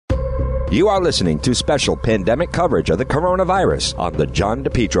You are listening to special pandemic coverage of the coronavirus on The John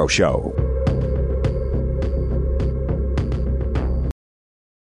DePetro Show.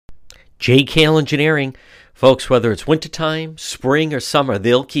 JKL Engineering. Folks, whether it's wintertime, spring, or summer,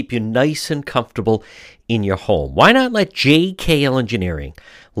 they'll keep you nice and comfortable in your home. Why not let JKL Engineering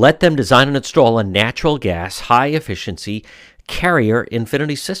let them design and install a natural gas, high-efficiency Carrier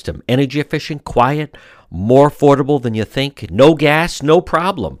Infinity system? Energy efficient, quiet, more affordable than you think. No gas, no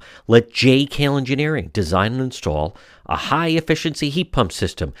problem. Let JKL Engineering design and install a high-efficiency heat pump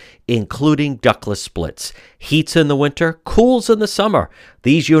system, including ductless splits. Heats in the winter, cools in the summer.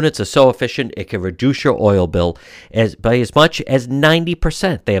 These units are so efficient, it can reduce your oil bill by as much as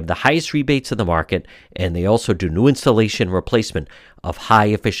 90%. They have the highest rebates in the market, and they also do new installation and replacement of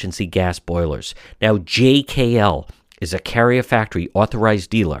high-efficiency gas boilers. Now, JKL is a Carrier Factory authorized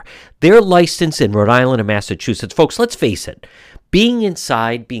dealer. They're licensed in Rhode Island and Massachusetts. Folks, let's face it. Being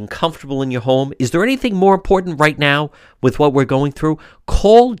inside, being comfortable in your home, is there anything more important right now with what we're going through?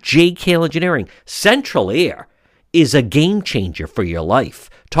 Call JKL Engineering. Central Air is a game changer for your life.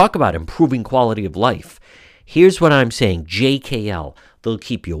 Talk about improving quality of life. Here's what I'm saying. JKL, they'll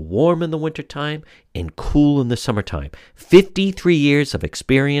keep you warm in the wintertime and cool in the summertime. 53 years of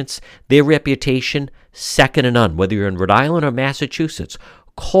experience. Their reputation, second to none. Whether you're in Rhode Island or Massachusetts,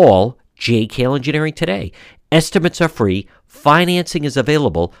 call JKL Engineering today. Estimates are free. Financing is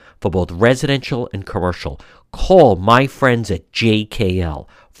available for both residential and commercial. Call my friends at JKL,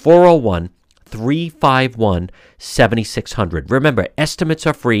 401-351-7600. Remember, estimates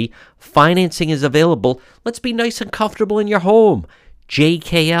are free. Financing is available. Let's be nice and comfortable in your home.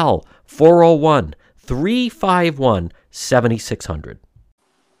 JKL, 401-351-7600.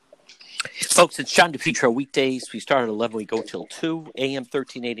 Folks, it's John DePetro. Weekdays, we start at 11, we go till 2, AM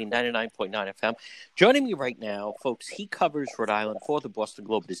 1380, 99.9 FM. Joining me right now, folks, he covers Rhode Island for the Boston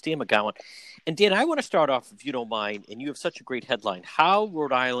Globe. It is Dan McGowan. And Dan, I want to start off, if you don't mind, and you have such a great headline, how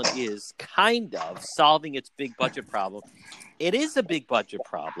Rhode Island is kind of solving its big budget problem. It is a big budget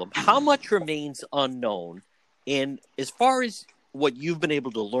problem. How much remains unknown? And as far as what you've been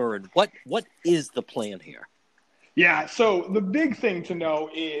able to learn, what is the plan here? Yeah, so the big thing to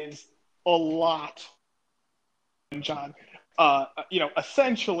know is a lot, John.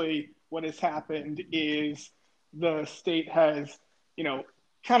 Essentially what has happened is the state has,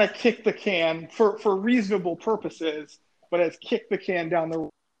 kind of kicked the can for reasonable purposes, but has kicked the can down the road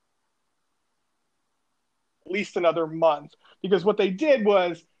at least another month. Because what they did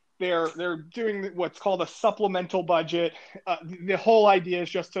was they're doing what's called a supplemental budget. The whole idea is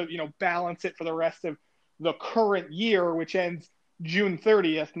just to, balance it for the rest of the current year, which ends June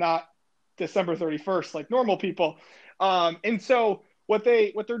 30th, not December 31st, like normal people. And so what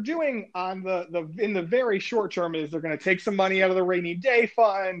they're doing in the very short term is they're going to take some money out of the rainy day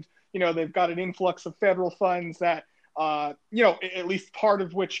fund. They've got an influx of federal funds that, at least part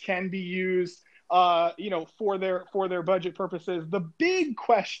of which can be used, for their budget purposes. The big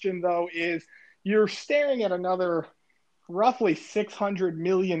question, though, is you're staring at another roughly $600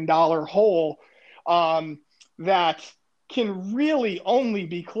 million hole that can really only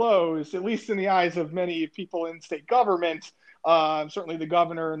be closed, at least in the eyes of many people in state government, certainly the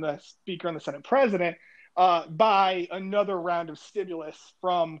governor and the speaker and the Senate president, by another round of stimulus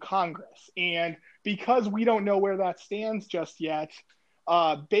from Congress. And because we don't know where that stands just yet,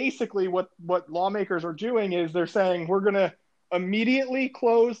 basically what lawmakers are doing is they're saying we're going to immediately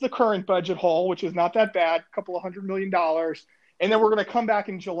close the current budget hole, which is not that bad, a couple of $100 million, and then we're going to come back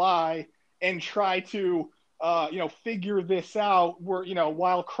in July and try to figure this out,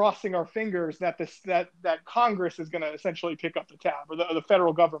 while crossing our fingers that that Congress is going to essentially pick up the tab, or the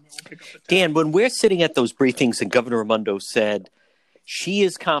federal government will pick up the tab. Dan, when we're sitting at those briefings and Governor Raimondo said she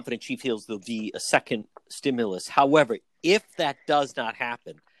is confident, she feels there'll be a second stimulus. However, if that does not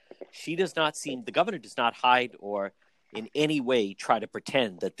happen, the governor does not hide or in any way try to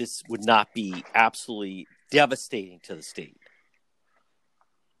pretend that this would not be absolutely devastating to the state.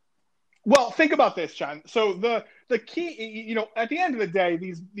 Well, think about this, John. So the key, at the end of the day,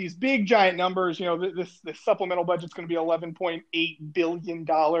 these big giant numbers, this supplemental budget is going to be $11.8 billion.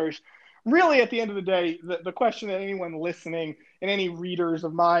 Really, at the end of the day, the question that anyone listening and any readers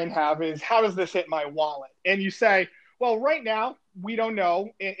of mine have is, how does this hit my wallet? And you say, well, right now, we don't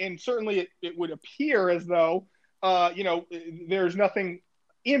know. And certainly it would appear as though, there's nothing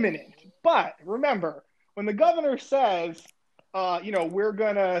imminent. But remember, when the governor says, we're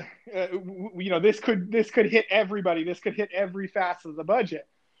gonna, this could hit everybody. This could hit every facet of the budget.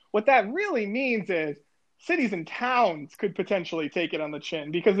 What that really means is cities and towns could potentially take it on the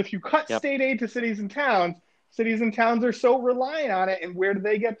chin, because if you cut state aid to cities and towns, cities and towns are so reliant on it. And where do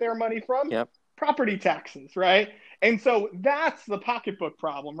they get their money from? Yep. Property taxes, right? And so that's the pocketbook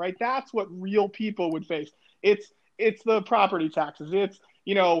problem, right? That's what real people would face. It's the property taxes. It's,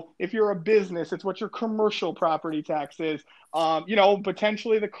 if you're a business, it's what your commercial property tax is.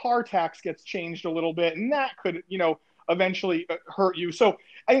 Potentially the car tax gets changed a little bit, and that could, eventually hurt you. So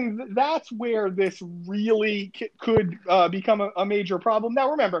I think that's where this really could become a major problem.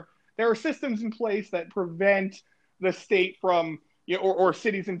 Now, remember, there are systems in place that prevent the state from, or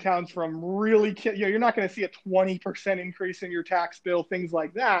cities and towns from really, you're not going to see a 20% increase in your tax bill, things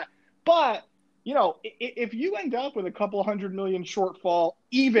like that. But, if you end up with a couple $100 million shortfall,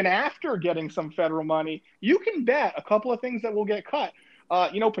 even after getting some federal money, you can bet a couple of things that will get cut.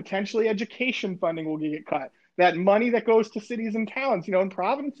 Potentially education funding will get cut. That money that goes to cities and towns, in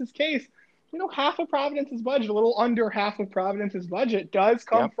Providence's case, half of Providence's budget, a little under half of Providence's budget does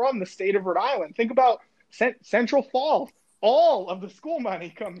come from the state of Rhode Island. Think about Central Falls. All of the school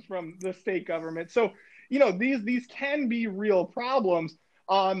money comes from the state government. So, these can be real problems.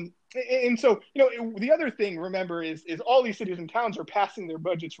 And so, the other thing, remember, is all these cities and towns are passing their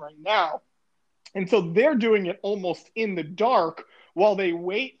budgets right now. And so they're doing it almost in the dark while they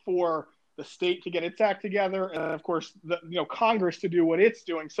wait for the state to get its act together. And of course, Congress to do what it's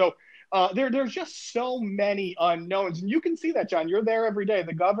doing. So there's just so many unknowns. And you can see that, John. You're there every day.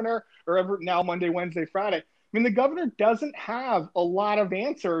 The governor, now Monday, Wednesday, Friday. The governor doesn't have a lot of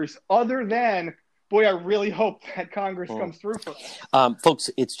answers other than, boy, I really hope that Congress comes through for us. Folks,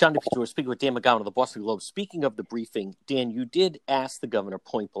 it's John DePietro speaking with Dan McGowan of the Boston Globe. Speaking of the briefing, Dan, you did ask the governor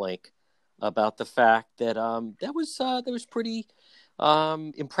point blank about the fact that that was pretty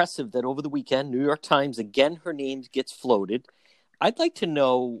impressive that over the weekend, New York Times, again, her name gets floated. I'd like to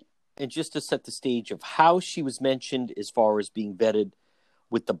know, and just to set the stage of how she was mentioned as far as being vetted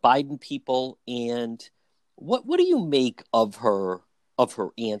with the Biden people, and what do you make of her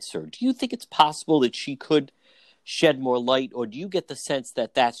answer? Do you think it's possible that she could shed more light, or do you get the sense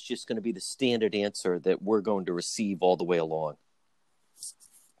that that's just going to be the standard answer that we're going to receive all the way along?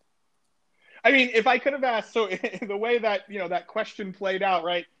 If I could have asked, so the way that, that question played out,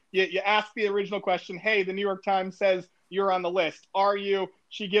 right? You ask the original question, hey, the New York Times says you're on the list. Are you?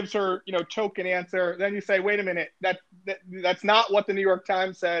 She gives her, token answer. Then you say, wait a minute, that's not what the New York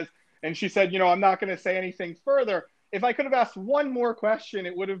Times says. And she said, I'm not going to say anything further. If I could have asked one more question,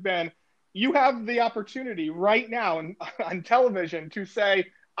 it would have been, you have the opportunity right now on television to say,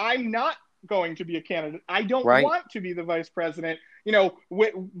 I'm not going to be a candidate. I don't want to be the vice president.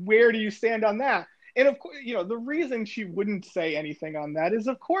 Where do you stand on that? And of course, the reason she wouldn't say anything on that is,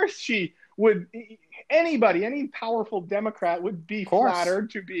 of course, she would. Any powerful Democrat would be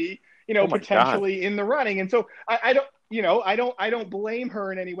flattered to be, potentially in the running. And so I don't blame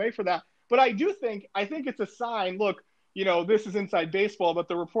her in any way for that. But I think it's a sign. Look, this is inside baseball, but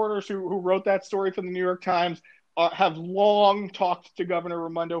the reporters who wrote that story for the New York Times have long talked to Governor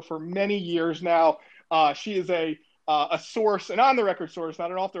Raimondo for many years now. She is a source, an on-the-record source,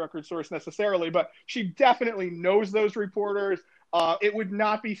 not an off-the-record source necessarily, but she definitely knows those reporters. It would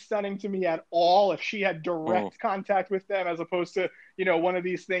not be stunning to me at all if she had direct contact with them, as opposed to, one of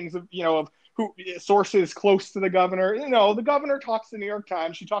these things of who sources close to the governor. The governor talks to the New York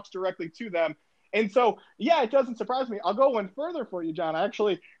Times. She talks directly to them. And so, yeah, it doesn't surprise me. I'll go one further for you, John.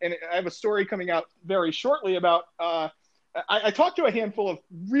 And I have a story coming out very shortly about, I talked to a handful of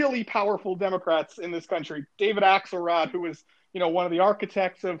really powerful Democrats in this country. David Axelrod, who was, one of the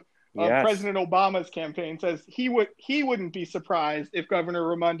architects of President Obama's campaign, says he wouldn't be surprised if Governor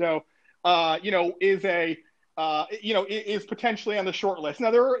Raimondo, is potentially on the short list.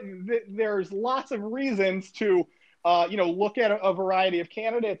 Now, there's lots of reasons to, look at a variety of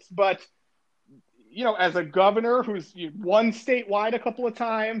candidates, but as a governor who's won statewide a couple of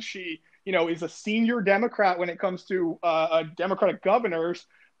times, she, is a senior Democrat when it comes to Democratic governors.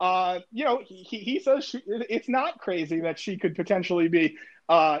 He says it's not crazy that she could potentially be,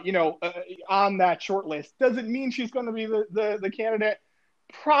 on that short list. Does it mean she's going to be the candidate?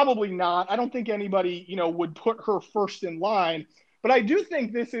 Probably not. I don't think anybody, would put her first in line. But I do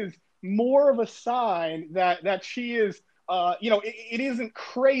think this is more of a sign that she is, it isn't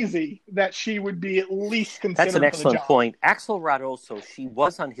crazy that she would be at least considered. That's an excellent point. Axelrod also, she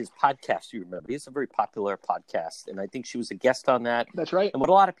was on his podcast, you remember. He's a very popular podcast, and I think she was a guest on that. That's right. And what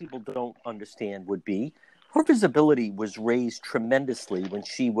a lot of people don't understand would be her visibility was raised tremendously when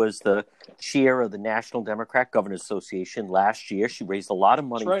she was the chair of the National Democrat Governors Association last year. She raised a lot of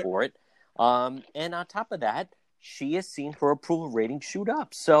money for it. And on top of that, she has seen her approval rating shoot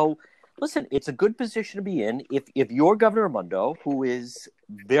up. So Listen, it's a good position to be in. If you're Governor Raimondo, who is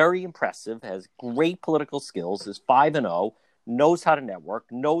very impressive, has great political skills, is 5-0, knows how to network,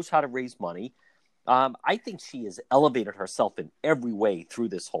 knows how to raise money, I think she has elevated herself in every way through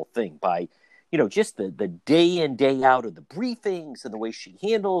this whole thing by, just the day in, day out of the briefings and the way she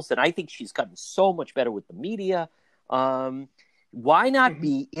handles. And I think she's gotten so much better with the media. Why not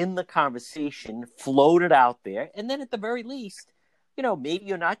be in the conversation, float it out there, and then at the very least, maybe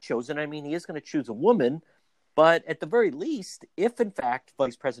you're not chosen. I mean, he is going to choose a woman, but at the very least, if in fact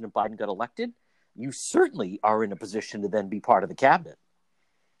Vice President Biden got elected, you certainly are in a position to then be part of the cabinet.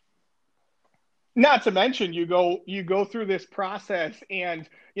 Not to mention, you go through this process, and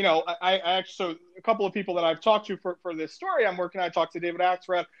I actually, so a couple of people that I've talked to for this story I'm working on, I talked to David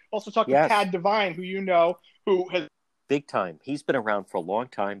Axelrod, also talked to Tad Devine, who has big time. He's been around for a long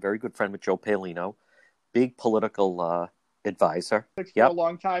time. Very good friend with Joe Paolino, big political advisor. For a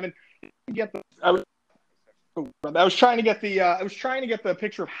long time, and I was trying to get the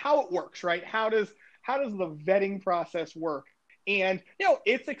picture of how it works, right? How does the vetting process work? And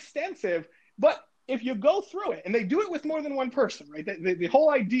it's extensive. But if you go through it, and they do it with more than one person, right? The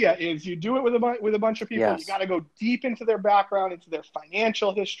whole idea is you do it with a bunch of people. Yes. You got to go deep into their background, into their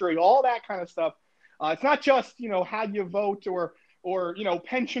financial history, all that kind of stuff. It's not just how'd you vote or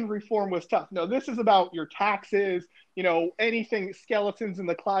pension reform was tough. No, this is about your taxes. Anything, skeletons in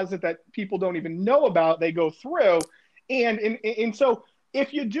the closet that people don't even know about, they go through. And so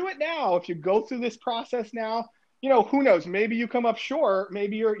if you do it now, if you go through this process now, who knows? Maybe you come up short.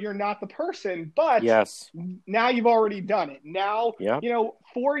 Maybe you're not the person, but yes, now you've already done it. Now,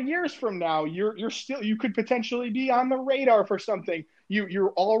 4 years from now, you could potentially be on the radar for something.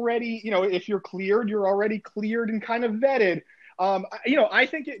 You're already, if you're cleared, you're already cleared and kind of vetted. I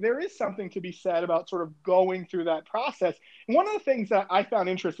think there is something to be said about sort of going through that process. And one of the things that I found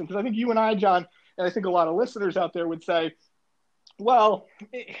interesting, because I think you and I, John, and I think a lot of listeners out there would say, well,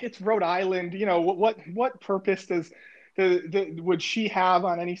 it's Rhode Island. What purpose would she have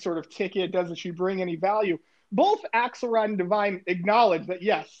on any sort of ticket? Doesn't she bring any value? Both Axelrod and Devine acknowledge that,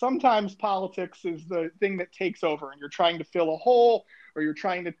 yes, sometimes politics is the thing that takes over, and you're trying to fill a hole, or you're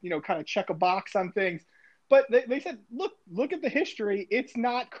trying to, kind of check a box on things. But they said, look at the history. It's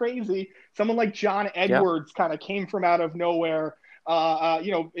not crazy. Someone like John Edwards kind of came from out of nowhere.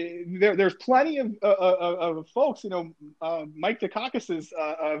 There's plenty of folks. Mike Dukakis's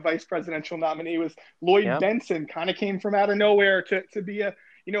vice presidential nominee was Lloyd Benson. Kind of came from out of nowhere to be a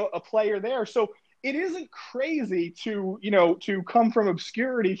player there. So it isn't crazy to come from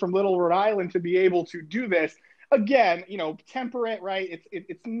obscurity from Little Rhode Island to be able to do this. Again, temper it, right?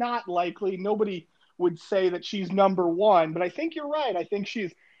 It's not likely. Nobody would say that she's number one, but I think you're right. I think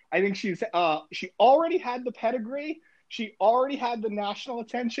she already had the pedigree. She already had the national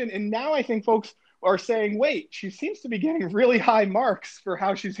attention. And now I think folks are saying, wait, she seems to be getting really high marks for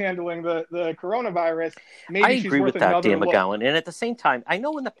how she's handling the coronavirus. Maybe I agree with that, Dan McGowan. And at the same time, I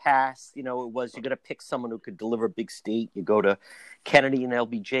know in the past, it was you're going to pick someone who could deliver a big state. You go to Kennedy and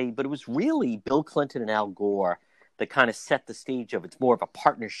LBJ, but it was really Bill Clinton and Al Gore that kind of set the stage of it's more of a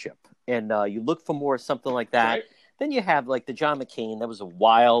partnership. And you look for more something like that. Right. Then you have like the John McCain. That was a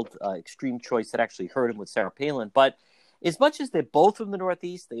wild, extreme choice that actually hurt him with Sarah Palin. But as much as they're both from the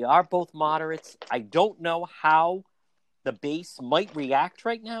Northeast, they are both moderates. I don't know how the base might react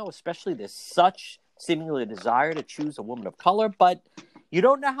right now, especially there's such seemingly a desire to choose a woman of color, but you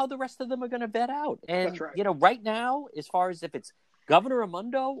don't know how the rest of them are going to vet out. And, right. Right now, as far as if it's Governor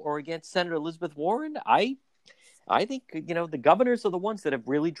Raimondo or against Senator Elizabeth Warren, I think, the governors are the ones that have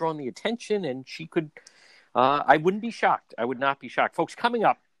really drawn the attention, and she could, I wouldn't be shocked. I would not be shocked. Folks, coming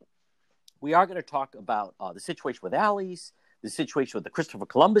up, we are going to talk about the situation with Allie's, the situation with the Christopher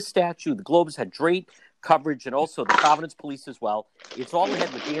Columbus statue. The Globe has had great coverage, and also the Providence Police as well. It's all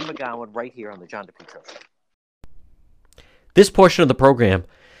ahead with Dan McGowan right here on the John DePetro Show. This portion of the program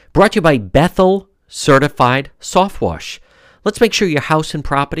brought to you by Bethel Certified Soft Wash. Let's make sure your house and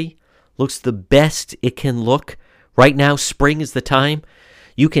property looks the best it can look. Right now, spring is the time.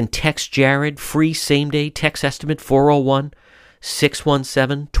 You can text Jared, free same-day text estimate,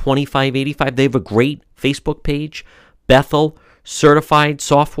 401-617-2585. They have a great Facebook page, Bethel Certified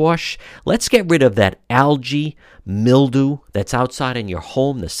Soft Wash. Let's get rid of that algae, mildew that's outside in your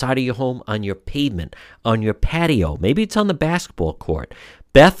home, the side of your home, on your pavement, on your patio. Maybe it's on the basketball court.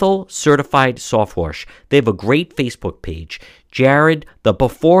 Bethel Certified Soft Wash. They have a great Facebook page. Jared, the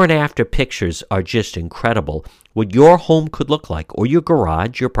before and after pictures are just incredible. What your home could look like, or your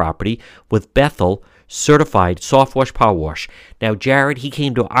garage, your property, with Bethel Certified Soft Wash Power Wash. Now, Jared, he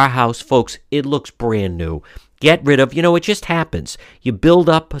came to our house. Folks, it looks brand new. get rid of, it just happens. You build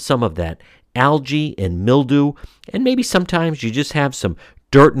up some of that algae and mildew, and maybe sometimes you just have some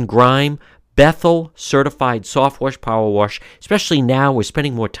dirt and grime. Bethel Certified Soft Wash Power Wash, especially now we're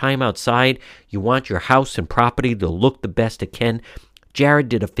spending more time outside. You want your house and property to look the best it can. Jared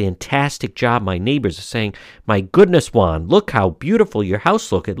did a fantastic job. My neighbors are saying, my goodness, Juan, look how beautiful your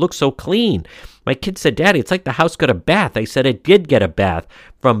house looks. It looks so clean. My kid said, Daddy, it's like the house got a bath. I said, it did get a bath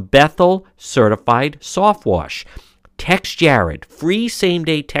from Bethel Certified Soft Wash. Text Jared, free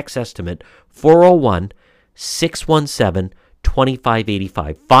same-day text estimate,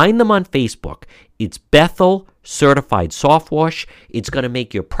 401-617-2585. Find them on Facebook. It's Bethel Certified Soft Wash. It's going to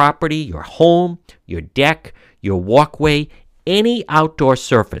make your property, your home, your deck, your walkway, any outdoor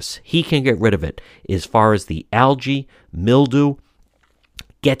surface, he can get rid of it. As far as the algae, mildew,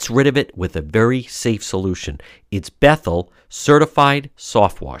 gets rid of it with a very safe solution. It's Bethel Certified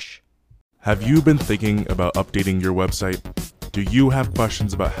Soft Wash. Have you been thinking about updating your website? Do you have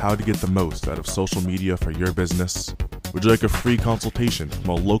questions about how to get the most out of social media for your business? Would you like a free consultation from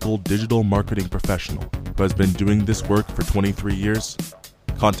a local digital marketing professional who has been doing this work for 23 years?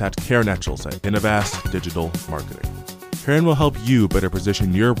 Contact Karen Etchels at Innovast Digital Marketing. Karen will help you better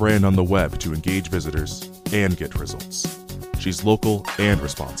position your brand on the web to engage visitors and get results. She's local and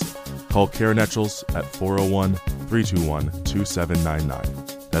responsive. Call Karen Etchels at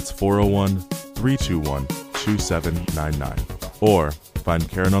 401-321-2799. That's 401-321-2799. Or find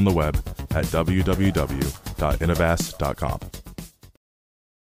Karen on the web at www.innovast.com.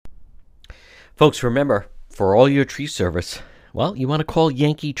 Folks, remember, for all your tree service, well, you want to call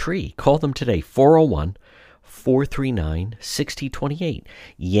Yankee Tree. Call them today, 401-439-6028.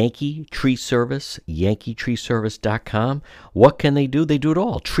 Yankee Tree Service, yankeetreeservice.com. What can they do? They do it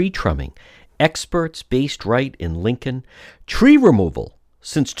all. Tree trimming, experts based right in Lincoln, tree removal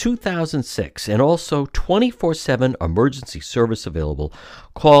since 2006, and also 24/7 emergency service available.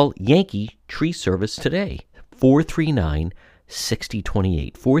 Call Yankee Tree Service today,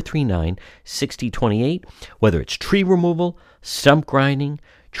 439-6028. 439-6028. Whether it's tree removal, stump grinding,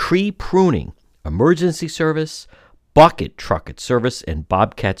 tree pruning, emergency service, bucket trucket service, and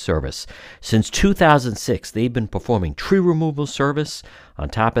bobcat service. Since 2006, they've been performing tree removal service. On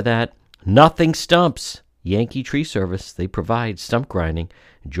top of that, nothing stumps. Yankee Tree Service, they provide stump grinding.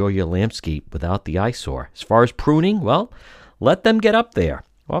 Enjoy your landscape without the eyesore. As far as pruning, well, let them get up there.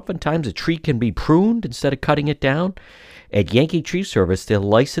 Oftentimes a tree can be pruned instead of cutting it down. At Yankee Tree Service, their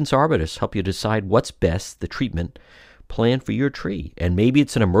licensed arborists help you decide what's best, the treatment plan for your tree. And maybe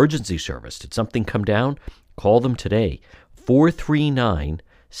it's an emergency service. Did something come down? Call them today.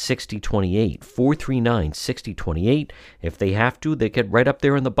 439-6028. 439-6028. If they have to, they get right up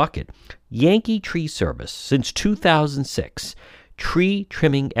there in the bucket. Yankee Tree Service, since 2006. Tree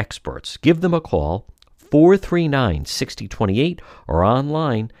trimming experts. Give them a call, 439-6028, or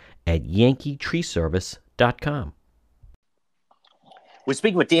online at yankeetreeservice.com. We're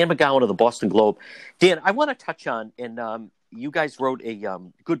speaking with Dan McGowan of the Boston Globe. Dan, I want to touch on, and you guys wrote a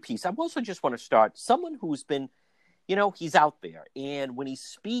good piece. I also just want to start, someone who's been, he's out there. And when he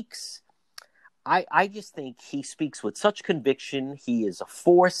speaks, I just think he speaks with such conviction. He is a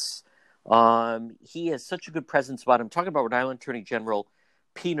force. He has such a good presence about him. Talking about Rhode Island Attorney General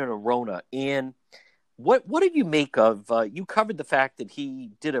Peter Neronha. And what did you make of, you covered the fact that he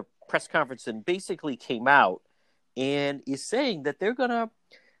did a press conference and basically came out and is saying that they're gonna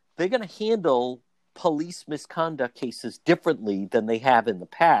handle police misconduct cases differently than they have in the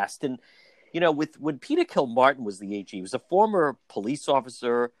past. And when Peter Kilmartin was the AG, he was a former police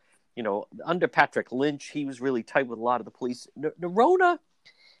officer. Under Patrick Lynch, he was really tight with a lot of the police. Neronha,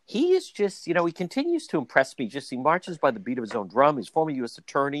 he is just, he continues to impress me. He marches by the beat of his own drum. He's former U.S.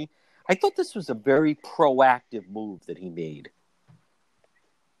 attorney. I thought this was a very proactive move that he made.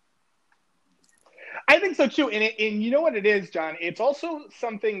 I think so too, and you know what it is, John. It's also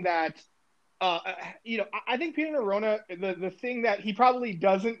something that, I think Peter Neronha, the thing that he probably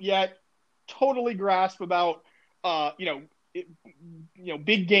doesn't yet totally grasp about,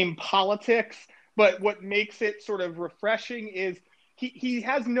 big game politics, but what makes it sort of refreshing is he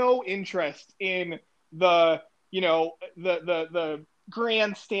has no interest in the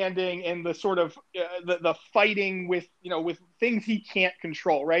grandstanding and the sort of the fighting with things he can't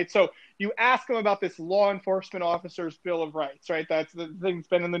control, right? So you ask him about this law enforcement officer's Bill of Rights, right? That's the thing that's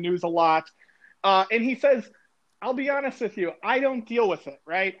been in the news a lot. And he says, I'll be honest with you, I don't deal with it,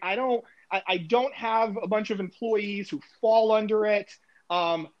 right? I don't have a bunch of employees who fall under it.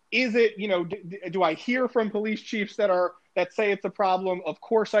 Is it, do I hear from police chiefs that say it's a problem? Of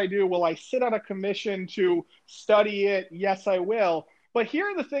course I do. Will I sit on a commission to study it? Yes, I will. but here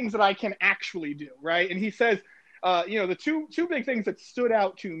are the things that I can actually do, right? And he says, the two big things that stood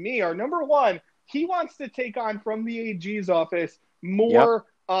out to me are, number one, he wants to take on from the AG's office more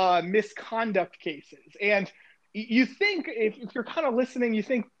misconduct cases. And you think, if you're kind of listening, you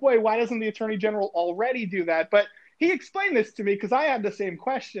think, boy, why doesn't the Attorney General already do that? But he explained this to me because I had the same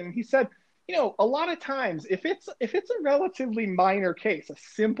question. He said, a lot of times, if it's a relatively minor case, a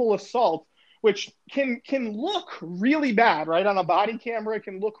simple assault, which can look really bad, right? On a body camera, it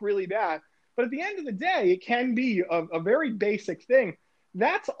can look really bad. But at the end of the day, it can be a very basic thing.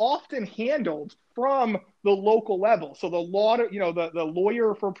 That's often handled from the local level. So the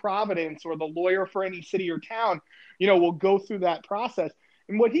lawyer for Providence or the lawyer for any city or town, will go through that process.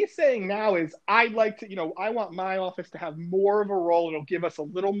 And what he's saying now is, I want my office to have more of a role. It'll give us a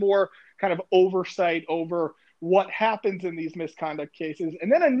little more kind of oversight over what happens in these misconduct cases.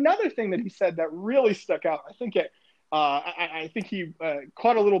 And then another thing that he said that really stuck out, I think he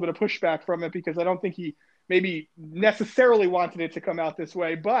caught a little bit of pushback from it, because I don't think he maybe necessarily wanted it to come out this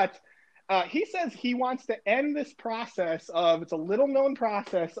way, but he says he wants to end this process of, it's a little known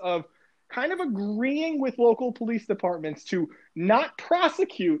process of kind of agreeing with local police departments to not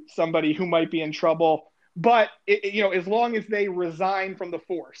prosecute somebody who might be in trouble, but as long as they resign from the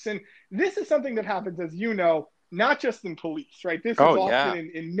force. And this is something that happens, as you know, not just in police, right? This is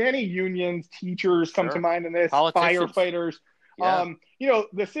often in many unions. Teachers come to mind in this, firefighters. Yeah.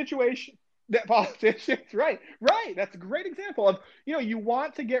 The situation that politicians, right. That's a great example of, you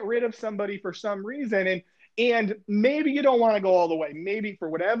want to get rid of somebody for some reason, and maybe you don't want to go all the way. Maybe for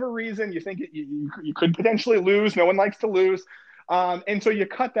whatever reason, you think you could potentially lose. No one likes to lose. And so you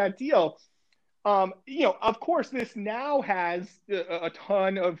cut that deal. Of course, this now has a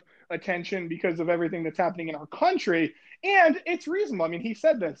ton of attention because of everything that's happening in our country. And it's reasonable. I mean, he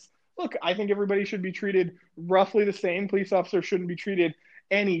said this. Look, I think everybody should be treated roughly the same. Police officers shouldn't be treated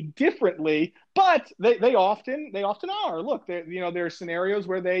any differently, but they often are. Look, there are scenarios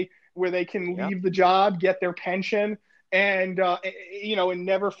where they can leave the job, get their pension, and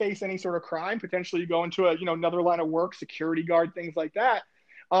never face any sort of crime. Potentially, you go into another line of work, security guard, things like that.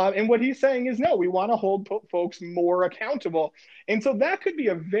 And what he's saying is, no, we want to hold folks more accountable. And so that could be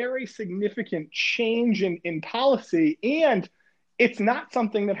a very significant change in policy. And it's not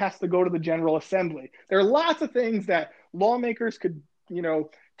something that has to go to the General Assembly. There are lots of things that lawmakers could,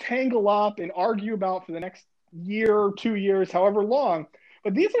 tangle up and argue about for the next year or 2 years, however long.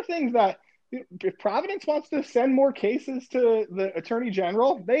 But these are things that, if Providence wants to send more cases to the Attorney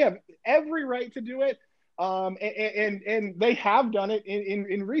General, they have every right to do it. And they have done it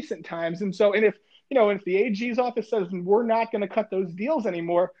in recent times. And so, if the AG's office says we're not going to cut those deals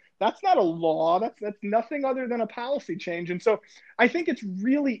anymore, that's not a law. That's nothing other than a policy change. And so I think it's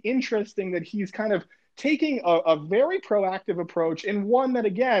really interesting that he's kind of taking a very proactive approach, and one that,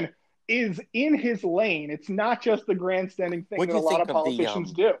 again, is in his lane. It's not just the grandstanding thing that a lot of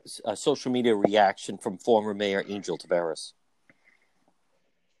politicians do. Social media reaction from former Mayor Angel Taveras?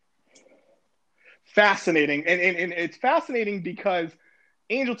 Fascinating. And it's fascinating because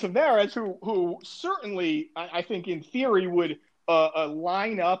Angel Taveras, who certainly, I think in theory, would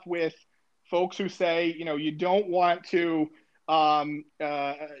line up with folks who say, you don't want to,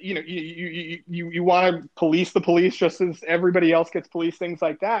 you want to police the police just as everybody else gets policed, things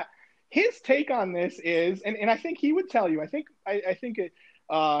like that. His take on this is, and I think he would tell you, I think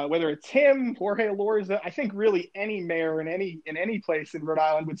whether it's him, Jorge Elorza, I think really any mayor in any place in Rhode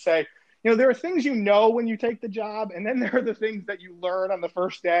Island would say, there are things when you take the job, and then there are the things that you learn on the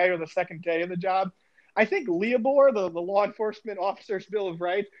first day or the second day of the job. I think LEOBOR, the Law Enforcement Officers Bill of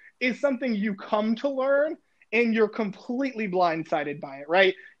Rights, is something you come to learn, and you're completely blindsided by it,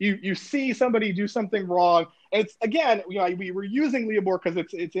 right? You see somebody do something wrong, and it's, again, we were using LEOBOR because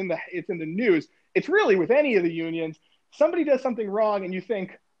it's in the news. It's really with any of the unions. Somebody does something wrong, and you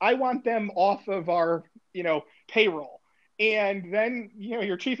think, I want them off of our payroll. And then,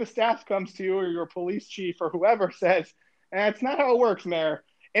 your chief of staff comes to you, or your police chief or whoever says, it's not how it works, Mayor.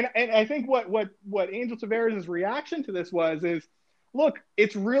 And I think what Angel Taveras' reaction to this is, look,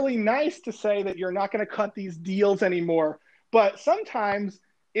 it's really nice to say that you're not going to cut these deals anymore. But sometimes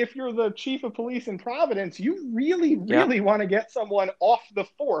if you're the chief of police in Providence, you really want to get someone off the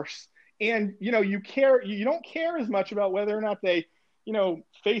force. And, you don't care as much about whether or not they,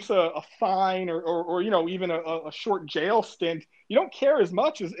 face a fine or even a short jail stint. You don't care as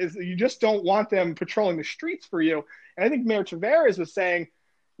much as you just don't want them patrolling the streets for you. And I think Mayor Taveras was saying,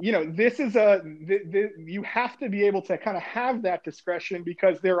 this is you have to be able to kind of have that discretion,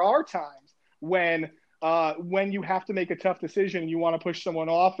 because there are times when you have to make a tough decision, you want to push someone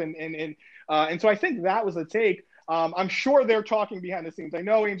off. And so I think that was a take. I'm sure they're talking behind the scenes. I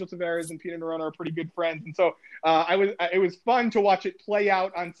know Angel Tavares and Peter Neronha are pretty good friends, and so it was fun to watch it play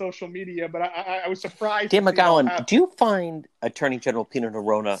out on social media. But I was surprised. Dan McGowan, do you find Attorney General Peter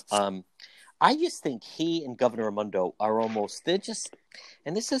Neronha? I just think he and Governor Raimondo are they're just,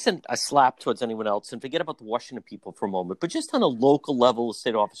 and this isn't a slap towards anyone else, and forget about the Washington people for a moment, but just on a local level of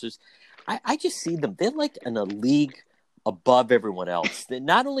state officers, I just see them. They're like in a league above everyone else. They're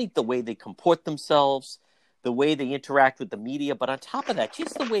not only the way they comport themselves, the way they interact with the media, but on top of that,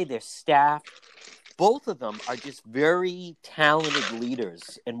 just the way they're staffed. Both of them are just very talented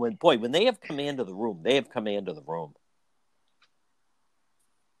leaders. And when they have command of the room, they have command of the room.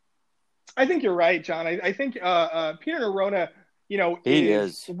 I think you're right, John. I think Peter Neronha,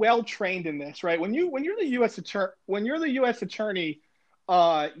 is well trained in this, right? When you're the U.S. attorney,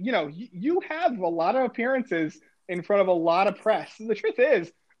 you have a lot of appearances in front of a lot of press. The truth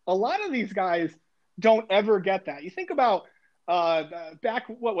is, a lot of these guys don't ever get that. You think about back,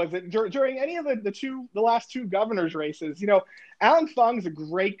 what was it, during any of the last two governors' races, Alan Fung's a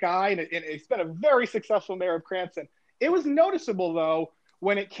great guy, and he's been a very successful mayor of Cranston. It was noticeable, though,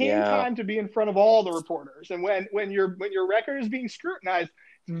 when it came time to be in front of all the reporters, and when your record is being scrutinized,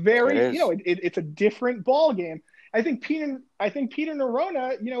 it's a different ball game. I think Peter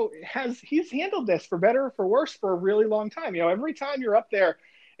Neronha, he's handled this for better or for worse for a really long time. Every time you're up there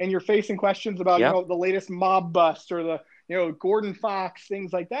and you're facing questions about the latest mob bust or the Gordon Fox,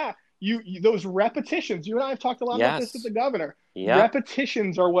 things like that, those repetitions. You and I have talked a lot about this with the governor.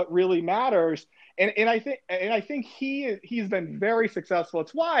 Repetitions are what really matters. And I think he's been very successful.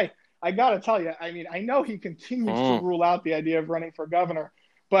 It's why I got to tell you, I know he continues to rule out the idea of running for governor,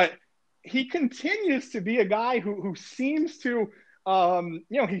 but he continues to be a guy who seems to,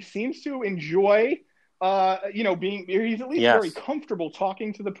 he seems to enjoy, he's at least very comfortable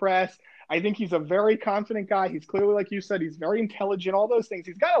talking to the press. I think he's a very confident guy. He's clearly, like you said, he's very intelligent, all those things.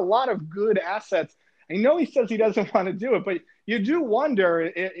 He's got a lot of good assets. I know he says he doesn't want to do it, but you do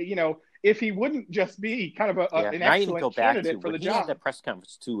wonder, if he wouldn't just be kind of an excellent candidate for the job. He had that press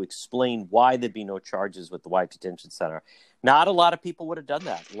conference to explain why there'd be no charges with the Wyatt Detention Center. Not a lot of people would have done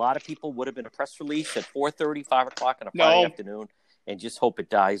that. A lot of people would have been a press release at 4:30, 5 o'clock on a Friday afternoon, and just hope it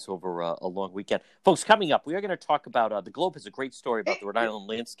dies over a long weekend. Folks, coming up, we are going to talk about the Globe has a great story about the Rhode Island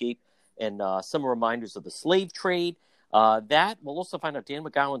landscape and some reminders of the slave trade. That we'll also find out Dan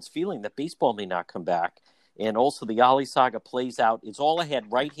McGowan's feeling that baseball may not come back. And also the Ali saga plays out. It's all ahead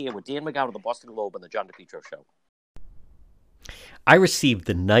right here with Dan McGowan of the Boston Globe on the John DePietro Show. I received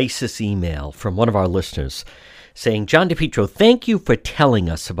the nicest email from one of our listeners saying, John DePietro, thank you for telling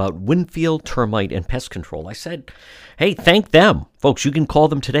us about Winfield Termite and Pest Control. I said, hey, thank them. Folks, you can call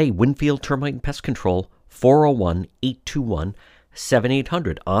them today, Winfield Termite and Pest Control,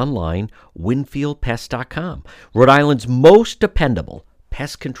 401-821-7800. Online, winfieldpest.com. Rhode Island's most dependable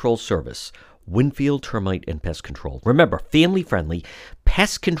pest control service, Winfield Termite and Pest Control. Remember, family-friendly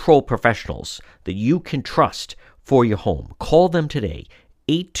pest control professionals that you can trust for your home. Call them today,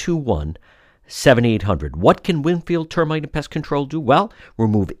 821-7800. What can Winfield Termite and Pest Control do? Well,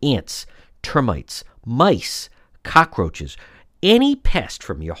 remove ants, termites, mice, cockroaches, any pest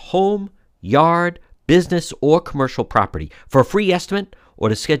from your home, yard, business, or commercial property. For a free estimate or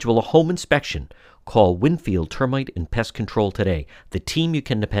to schedule a home inspection, call Winfield Termite and Pest Control today, the team you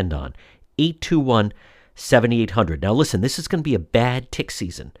can depend on. 821-7800. Now listen, this is going to be a bad tick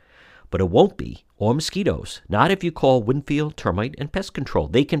season, but it won't be, or mosquitoes, not if you call Winfield Termite and Pest Control.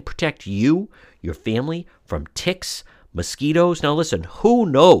 They can protect you, your family, from ticks, mosquitoes. Now listen, who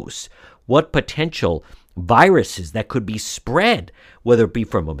knows what potential viruses that could be spread, whether it be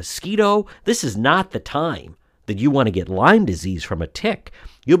from a mosquito. This is not the time that you want to get Lyme disease from a tick.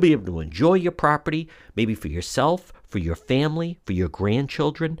 You'll be able to enjoy your property, maybe for yourself, for your family, for your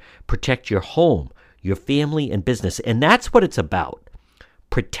grandchildren. Protect your home, your family, and business. And that's what it's about.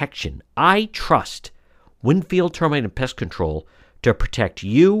 Protection. I trust Winfield Termite and Pest Control to protect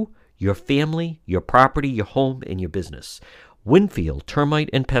you, your family, your property, your home, and your business. Winfield Termite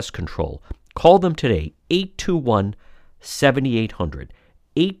and Pest Control. Call them today, 821-7800.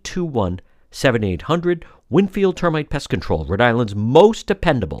 821-7800. Winfield Termite Pest Control, Rhode Island's most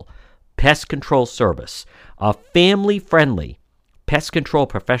dependable pest control service. Family-friendly pest control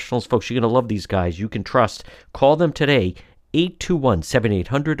professionals. Folks, you're going to love these guys. You can trust. Call them today,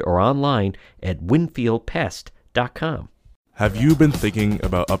 821-7800, or online at winfieldpest.com. Have you been thinking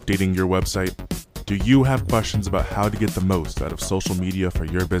about updating your website? Do you have questions about how to get the most out of social media for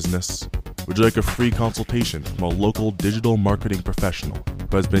your business? Would you like a free consultation from a local digital marketing professional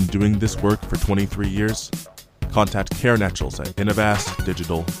who has been doing this work for 23 years? Contact Karen Etchels at Innovast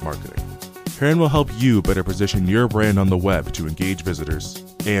Digital Marketing. Karen will help you better position your brand on the web to engage visitors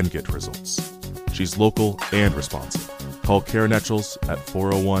and get results. She's local and responsive. Call Karen Etchels at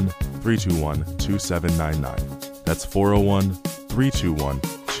 401-321-2799. That's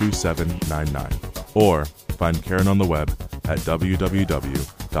 401-321-2799. Or find Karen on the web at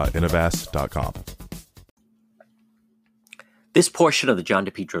www.innovast.com. This portion of the John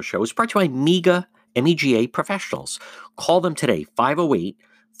DePetro Show is brought to you by MEGA, MEGA Professionals. Call them today, 508-336-7801.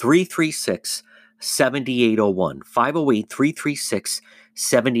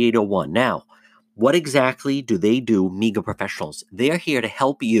 508-336-7801. Now, what exactly do they do, MEGA Professionals? They're here to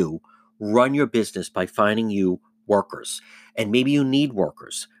help you run your business by finding you workers. And maybe you need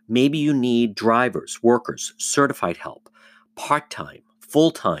workers. Maybe you need drivers, workers, certified help, part-time,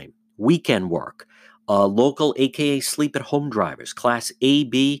 full-time, weekend work, local, aka sleep-at-home drivers, Class A,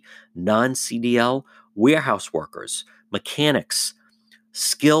 B, non-CDL, warehouse workers, mechanics,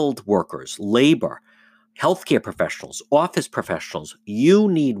 skilled workers, labor, healthcare professionals, office professionals. You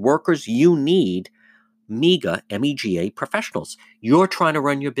need workers. You need MEGA, MEGA Professionals. You're trying to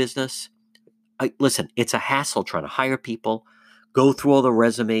run your business. Listen, it's a hassle trying to hire people, go through all the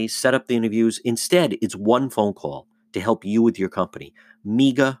resumes, set up the interviews. Instead, it's one phone call to help you with your company.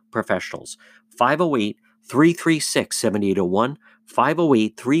 MEGA Professionals, 508-336-7801,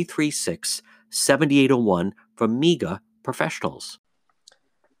 508-336-7801 for MEGA Professionals.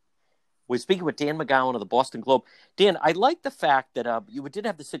 We're speaking with Dan McGowan of the Boston Globe. Dan, I like the fact that you did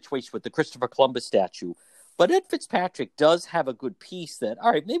have the situation with the Christopher Columbus statue, but Ed Fitzpatrick does have a good piece that,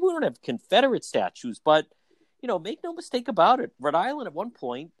 all right, maybe we don't have Confederate statues, but, make no mistake about it. Rhode Island at one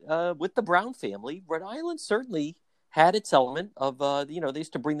point, with the Brown family, Rhode Island certainly had its element of, they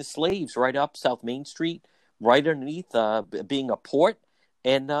used to bring the slaves right up South Main Street, right underneath being a port.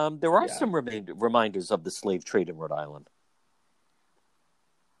 And there are some reminders of the slave trade in Rhode Island.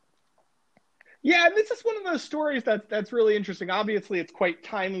 Yeah, and this is one of those stories that's really interesting. Obviously, it's quite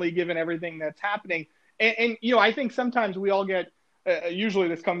timely given everything that's happening. And I think sometimes we all get, usually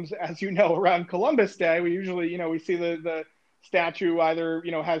this comes, as around Columbus Day. We usually, we see the statue either,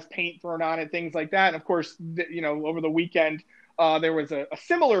 has paint thrown on it, things like that. And of course, over the weekend, there was a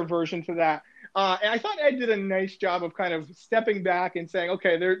similar version to that. And I thought Ed did a nice job of kind of stepping back and saying,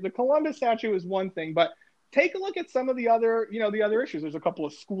 okay, the Columbus statue is one thing, but take a look at some of the other, the other issues. There's a couple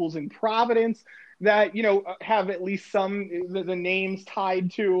of schools in Providence that, have at least some, the names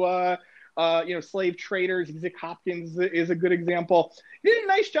tied to, slave traders. Zick Hopkins is a good example. He did a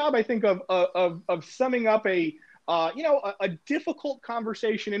nice job, I think, of summing up a difficult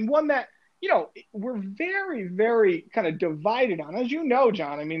conversation, and one that, we're very, very kind of divided on. As you know,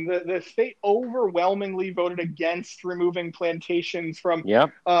 John, I mean, the state overwhelmingly voted against removing plantations from,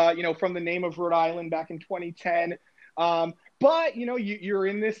 from the name of Rhode Island back in 2010. But, you're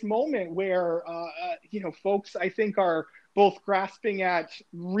in this moment where, folks, I think, are both grasping at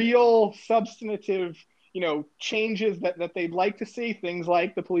real substantive, changes that they'd like to see, things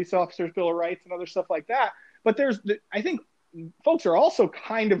like the Police Officers' Bill of Rights and other stuff like that. But I think folks are also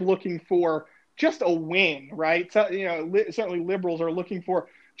kind of looking for just a win, right? So, certainly liberals are looking for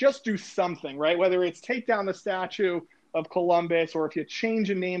just do something, right? Whether it's take down the statue of Columbus or if you change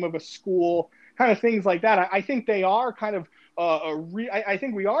the name of a school, kind of things like that. I think they are kind of I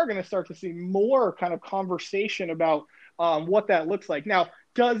think we are going to start to see more kind of conversation about what that looks like. Now,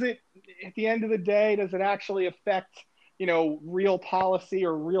 does it, at the end of the day, does it actually affect, real policy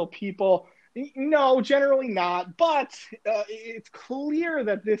or real people? No, generally not. But it's clear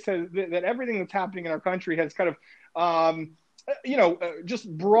that that everything that's happening in our country has kind of,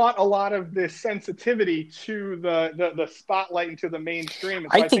 just brought a lot of this sensitivity to the spotlight and to the mainstream.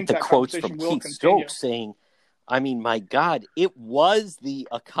 And so I think the that quotes from Keith continue. Stokes saying, I mean, my God, it was the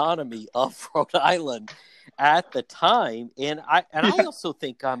economy of Rhode Island at the time. And I also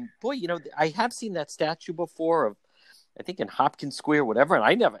think, I have seen that statue before of, I think in Hopkins Square, whatever. And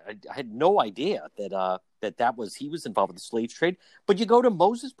I had no idea that was, he was involved with the slave trade. But you go to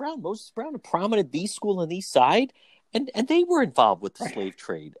Moses Brown, a prominent B school on the East Side, and they were involved with the slave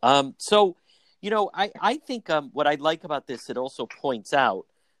trade. So, I think what I like about this, it also points out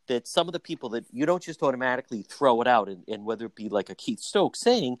that some of the people that you don't just automatically throw it out, and whether it be like a Keith Stokes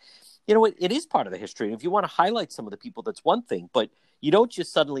saying, it is part of the history. And if you want to highlight some of the people, that's one thing, but you don't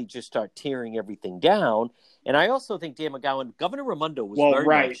just suddenly just start tearing everything down. And I also think, Dan McGowan, Governor Raimondo was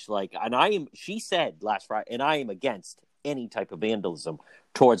very much like, she said last Friday, and I am against any type of vandalism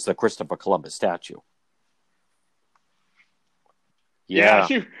towards the Christopher Columbus statue. Yeah,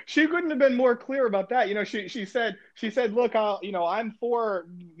 she couldn't have been more clear about that. She said, look, I'm for,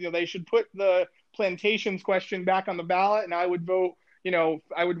 they should put the plantations question back on the ballot, and I would vote,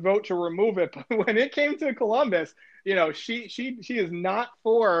 I would vote to remove it. But when it came to Columbus, she is not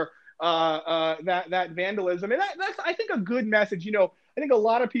for that vandalism, and that's, I think, a good message. I think a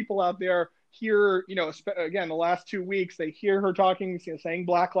lot of people out there hear, again, the last 2 weeks, they hear her talking, saying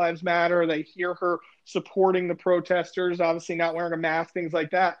Black Lives Matter. They hear her supporting the protesters, obviously not wearing a mask, things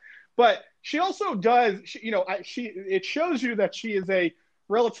like that. But she also does, it shows you that she is a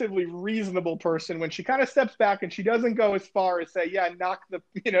relatively reasonable person when she kind of steps back and she doesn't go as far as say, yeah,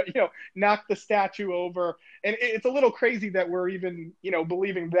 knock the statue over. And it's a little crazy that we're even,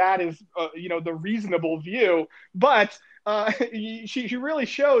 believing that is, the reasonable view. But she really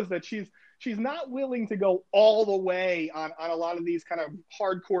shows that she's not willing to go all the way on a lot of these kind of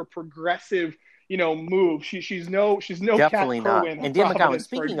hardcore progressive, moves. She's no Definitely Kat not. Kerwin. And Dan McGowan,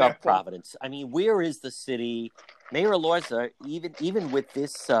 speaking of Providence, I mean, where is the city? Mayor Elorza, even with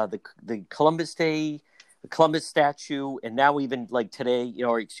this, the Columbus Day, the Columbus statue, and now even like today,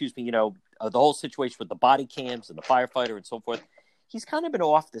 the whole situation with the body cams and the firefighter and so forth, he's kind of been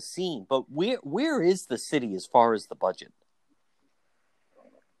off the scene. But where is the city as far as the budget?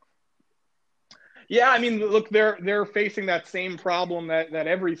 Yeah, I mean, look, they're facing that same problem that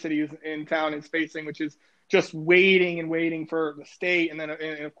every city in town is facing, which is just waiting and waiting for the state and then,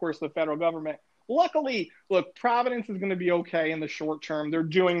 and of course, the federal government. Luckily, look, Providence is going to be okay in the short term. They're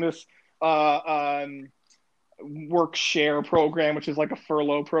doing this work share program, which is like a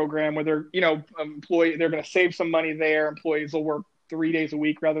furlough program where they're they're going to save some money there. Employees will work 3 days a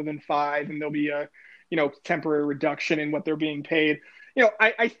week rather than 5, and there'll be a temporary reduction in what they're being paid.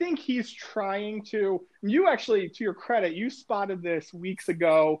 I think he's trying to. You actually, to your credit, you spotted this weeks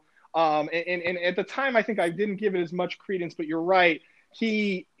ago, and at the time, I think I didn't give it as much credence. But you're right.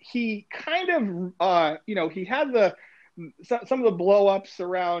 He kind of he had some of the blow-ups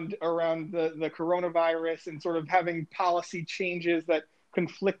around the coronavirus and sort of having policy changes that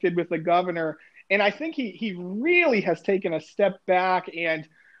conflicted with the governor. And I think he really has taken a step back and.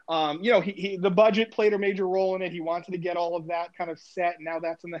 The budget played a major role in it. He wanted to get all of that kind of set. Now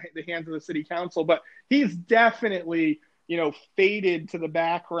that's in the hands of the city council, but he's definitely, faded to the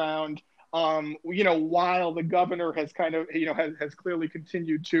background, while the governor has kind of, has clearly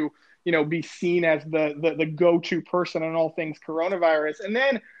continued to, be seen as the go-to person on all things coronavirus. And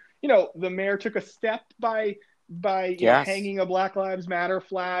then, the mayor took a step by Yes. hanging a Black Lives Matter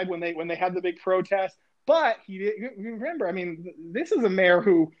flag when they had the big protest. But remember, I mean, this is a mayor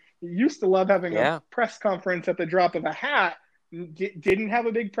who used to love having a press conference at the drop of a hat, didn't have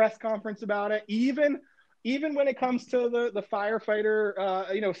a big press conference about it. Even when it comes to the firefighter,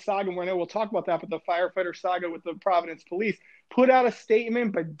 saga, I know we'll talk about that, but the firefighter saga with the Providence police, put out a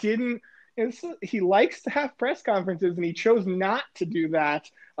statement, but didn't. He likes to have press conferences, and he chose not to do that.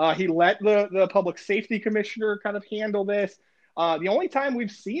 He let the public safety commissioner kind of handle this. The only time we've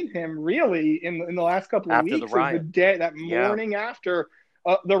seen him really in the last couple of weeks is the day, that morning after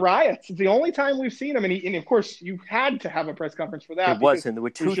the riots. It's the only time we've seen him. And of course, you had to have a press conference for that. It was, and there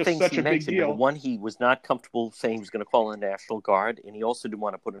were two things he mentioned. Number one, he was not comfortable saying he was going to call in the National Guard, and he also didn't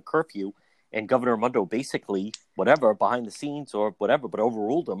want to put in curfew. And Governor Raimondo basically, behind the scenes or whatever, but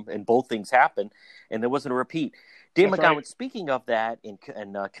overruled him, and both things happened, and there wasn't a repeat. Dan McGowan, right. Speaking of that, and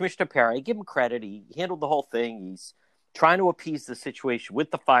Commissioner Perry, I give him credit. He handled the whole thing. He's trying to appease the situation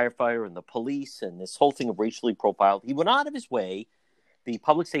with the firefighter and the police and this whole thing of racially profiled. He went out of his way, the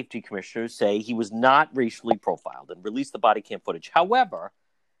public safety commissioners say he was not racially profiled and released the body cam footage. However,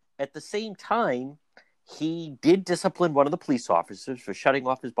 at the same time, he did discipline one of the police officers for shutting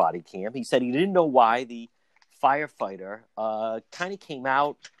off his body cam. He said he didn't know why the firefighter kind of came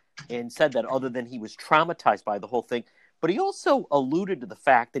out and said that other than he was traumatized by the whole thing. But he also alluded to the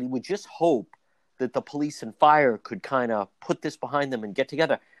fact that he would just hope that the police and fire could kind of put this behind them and get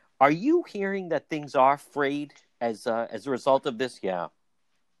together. Are you hearing that things are frayed as a result of this? Yeah.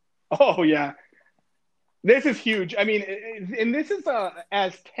 Oh, yeah. This is huge. I mean, and this is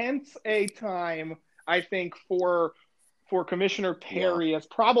as tense a time, I think, for Commissioner Perry as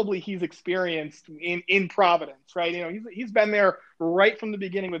probably he's experienced in Providence, right? He's been there right from the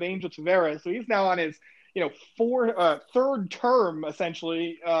beginning with Angel Tavares, so he's now on his third term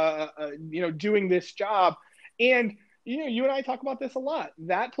essentially, doing this job. And you and I talk about this a lot.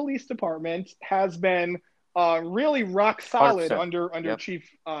 That police department has been really rock solid 100%. under Chief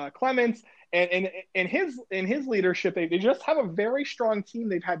Clements and his leadership. They just have a very strong team.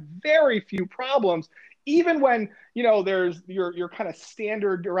 They've had very few problems. Even when, there's your kind of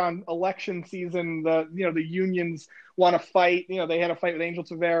standard around election season, the unions want to fight. They had a fight with Angel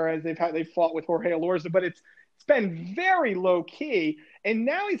Tavares. They've fought with Jorge Elorza, but it's been very low key. And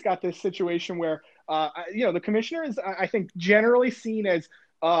now he's got this situation where The commissioner is, I think, generally seen as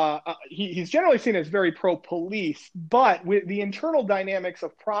he's generally seen as very pro-police, but with the internal dynamics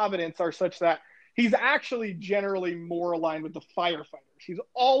of Providence are such that he's actually generally more aligned with the firefighters. He's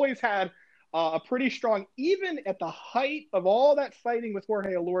always had a pretty strong, even at the height of all that fighting with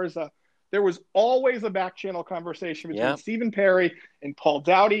Jorge Elorza, there was always a back channel conversation between Stephen Perry and Paul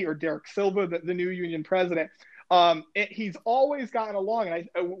Doughty or Derek Silva, the new union president. He's always gotten along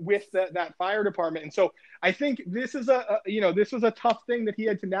with that fire department. And so I think this is this was a tough thing that he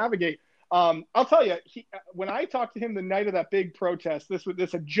had to navigate. I'll tell you, when I talked to him the night of that big protest,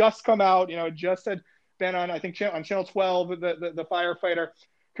 this had just come out, it just had been on, I think, on Channel 12, the firefighter.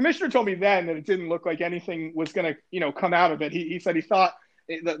 Commissioner told me then that it didn't look like anything was going to, come out of it. He said he thought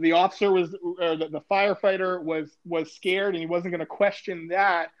the officer the firefighter was scared and he wasn't going to question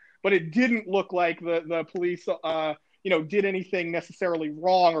that, but it didn't look like the police, did anything necessarily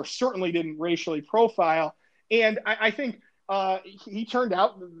wrong or certainly didn't racially profile. And I think he turned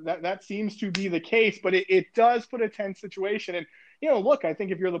out that seems to be the case, but it does put a tense situation. And, look, I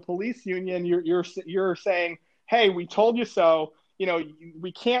think if you're the police union, you're saying, hey, we told you so.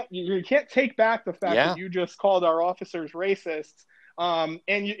 You can't take back the fact that you just called our officers racists.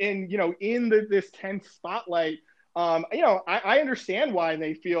 In this tense spotlight, I understand why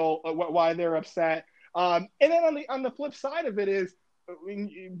they feel why they're upset. And then on the flip side of it is,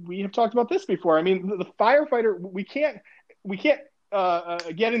 we have talked about this before. I mean, the firefighter, we can't get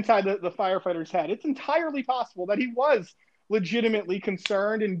inside the firefighter's head. It's entirely possible that he was legitimately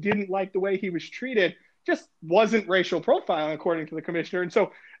concerned and didn't like the way he was treated. Just wasn't racial profiling, according to the commissioner. And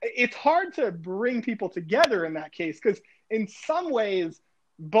so it's hard to bring people together in that case, because in some ways,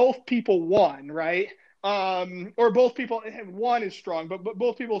 both people won, right? Or both people, one is strong, but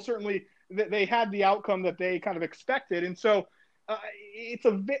both people certainly, they had the outcome that they kind of expected. And so it's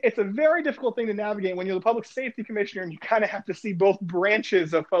a very difficult thing to navigate when you're the public safety commissioner and you kind of have to see both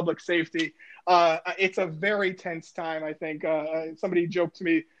branches of public safety. It's a very tense time, I think. Somebody joked to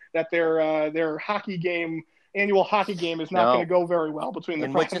me that their annual hockey game is not going to go very well between the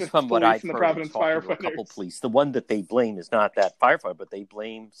Providence police and the Providence firefighters. A couple police. The one that they blame is not that firefighter, but they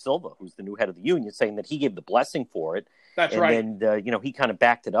blame Silva, who's the new head of the union, saying that he gave the blessing for it. That's right. And he kind of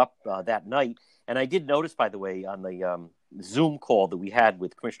backed it up that night. And I did notice, by the way, on the Zoom call that we had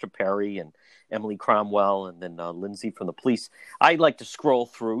with Commissioner Perry and Emily Cromwell and then Lindsay from the police, I like to scroll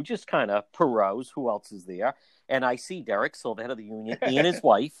through, just kind of peruse who else is there. And I see Derek Silva, head of the union, and his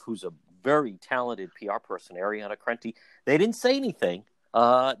wife, who's a very talented PR person, Ariana Crenti. They didn't say anything.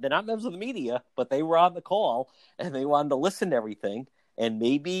 They're not members of the media, but they were on the call, and they wanted to listen to everything. And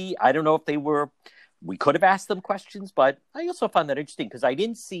maybe, I don't know if we could have asked them questions, but I also found that interesting because I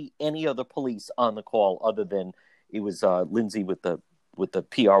didn't see any other police on the call other than it was Lindsay with the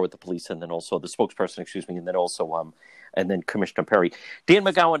PR with the police, and then also the spokesperson, and then also and then Commissioner Perry. Dan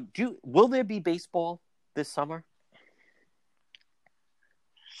McGowan, will there be baseball this summer?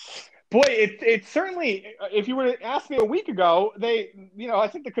 Boy, it's certainly, if you were to ask me a week ago, I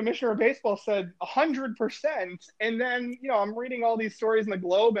think the commissioner of baseball said 100%. And then, I'm reading all these stories in the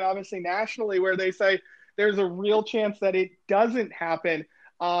Globe and obviously nationally where they say there's a real chance that it doesn't happen.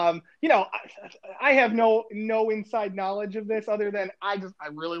 I have no inside knowledge of this other than I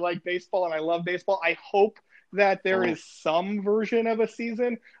really like baseball and I love baseball. I hope that there is some version of a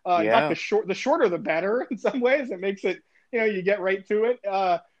season. Not the shorter the better in some ways. It makes it, you get right to it.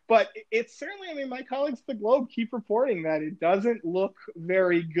 But it's certainly, my colleagues at the Globe keep reporting that it doesn't look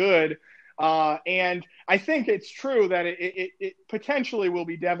very good. And I think it's true that it potentially will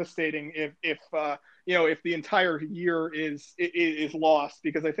be devastating if the entire year is lost,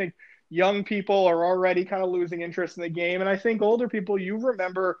 because I think young people are already kind of losing interest in the game. And I think older people, you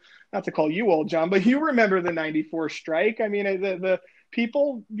remember, not to call you old, John, but you remember the 94 strike. I mean, the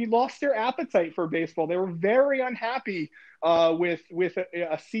people lost their appetite for baseball. They were very unhappy with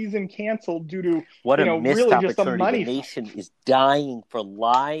a season canceled due to what a missed really opportunity. Just a money the nation is dying for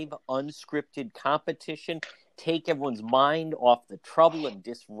live, unscripted competition. Take everyone's mind off the trouble and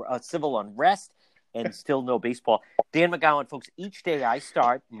civil unrest, and still no baseball. Dan McGowan, folks, each day I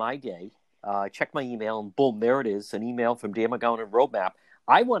start my day, check my email, and boom, there it is, an email from Dan McGowan and Roadmap.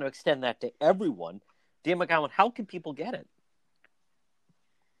 I want to extend that to everyone. Dan McGowan, how can people get it?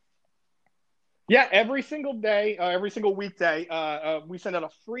 Yeah, every single day, every single weekday, we send out a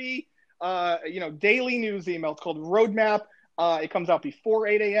free, daily news email. It's called Roadmap. It comes out before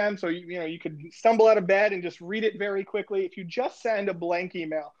 8 a.m. So, you could stumble out of bed and just read it very quickly. If you just send a blank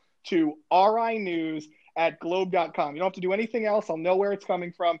email to rinews@globe.com, you don't have to do anything else. I'll know where it's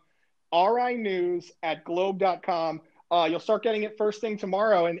coming from. rinews@globe.com. You'll start getting it first thing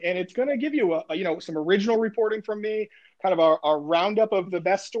tomorrow, and it's going to give you some original reporting from me, kind of a roundup of the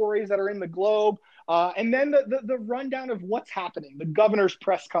best stories that are in the Globe, and then the rundown of what's happening, the governor's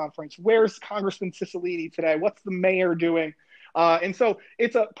press conference, where's Congressman Cicilline today, what's the mayor doing, and so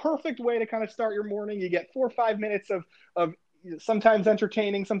it's a perfect way to kind of start your morning. You get 4 or 5 minutes of sometimes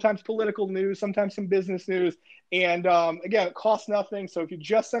entertaining, sometimes political news, sometimes some business news. And again, it costs nothing. So if you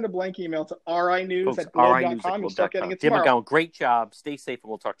just send a blank email to rinews@globe.com, you'll start getting it tomorrow. Tim McGowan, great job. Stay safe, and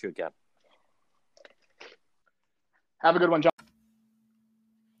we'll talk to you again. Have a good one, John.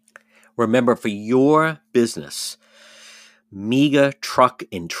 Remember, for your business, MEGA Truck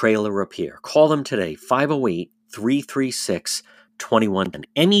and Trailer Repair. Call them today, 508-336-2110.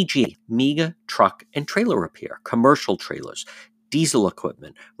 MEG, MEGA Truck and Trailer Repair. Commercial trailers, diesel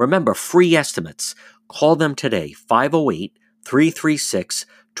equipment. Remember, free estimates. Call them today,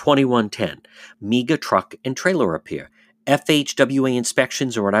 508-336-2110. MEGA Truck and Trailer Repair. FHWA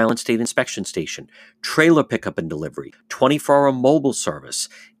inspections or Rhode Island State Inspection Station. Trailer pickup and delivery. 24-hour mobile service.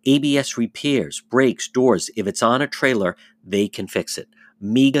 ABS repairs, brakes, doors. If it's on a trailer, they can fix it.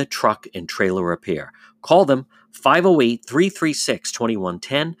 MEGA Truck and Trailer Repair. Call them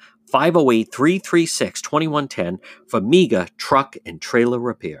 508-336-2110, 508-336-2110 for MEGA Truck and Trailer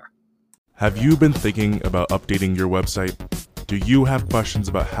Repair. Have you been thinking about updating your website? Do you have questions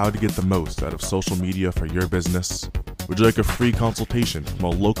about how to get the most out of social media for your business? Would you like a free consultation from a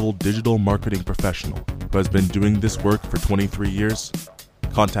local digital marketing professional who has been doing this work for 23 years?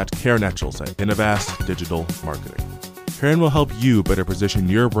 Contact Karen Etchels at Innovast Digital Marketing. Karen will help you better position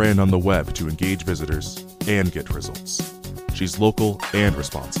your brand on the web to engage visitors and get results. She's local and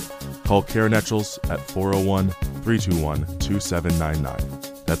responsive. Call Karen Etchels at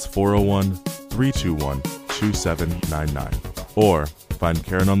 401-321-2799. That's 401-321-2799. Or find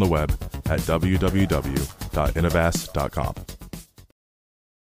Karen on the web at www.innovast.com.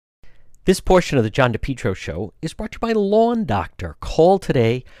 This portion of the John DePietro Show is brought to you by Lawn Doctor. Call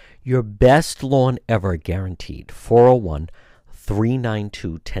today. Your best lawn ever guaranteed.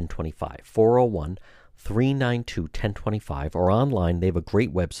 401-392-1025. 401-392-1025. Or online, they have a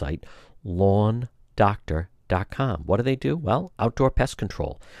great website, lawndoctor.com. What do? Well, outdoor pest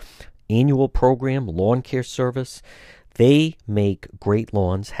control. Annual program, lawn care service. They make great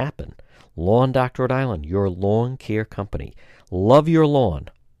lawns happen. Lawn Doctor Rhode Island, your lawn care company. Love your lawn.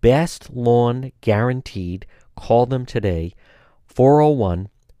 Best lawn guaranteed. Call them today.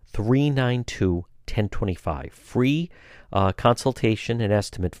 401-392-1025. Free consultation and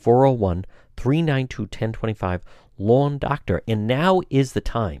estimate. 401-392-1025. Lawn Doctor. And now is the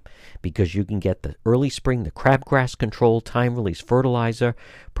time, because you can get the early spring, the crabgrass control, time release fertilizer,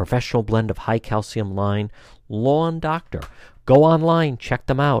 professional blend of high calcium line. Lawn Doctor. Go online, check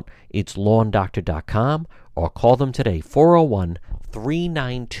them out. It's lawndoctor.com, or call them today,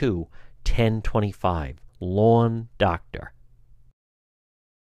 401-392-1025. Lawn Doctor.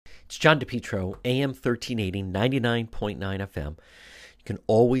 It's John DePietro, AM 1380, 99.9 FM. You can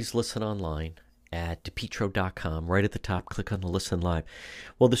always listen online at DePietro.com. Right at the top, click on the Listen Live.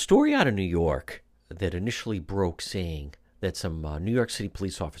 Well, the story out of New York that initially broke, saying that some New York City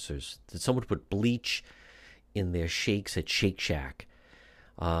police officers, that someone put bleach in their shakes at Shake Shack.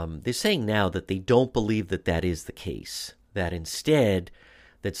 They're saying now that they don't believe that that is the case, that instead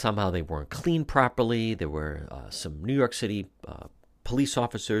that somehow they weren't cleaned properly. There were some New York City police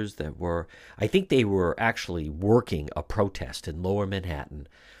officers that were, I think they were actually working a protest in Lower Manhattan,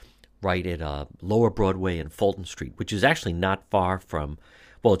 right at Lower Broadway and Fulton Street, which is actually not far from,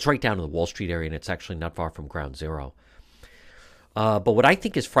 well, it's right down to the Wall Street area, and it's actually not far from Ground Zero. But what I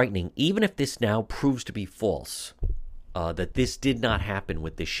think is frightening, even if this now proves to be false, that this did not happen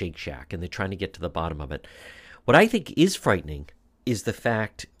with this Shake Shack, and they're trying to get to the bottom of it, what I think is frightening is the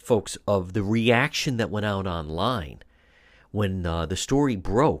fact, folks, of the reaction that went out online when the story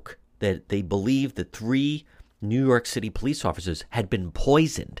broke that they believed that 3 New York City police officers had been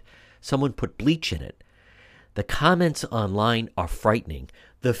poisoned. Someone put bleach in it. The comments online are frightening.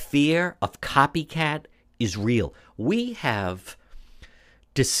 The fear of copycat is real. We have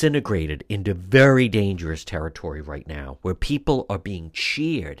disintegrated into very dangerous territory right now, where people are being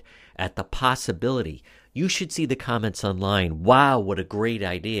cheered at the possibility. You should see the comments online. Wow, what a great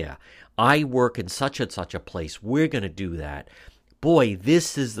idea. I work in such and such a place. We're going to do that. Boy,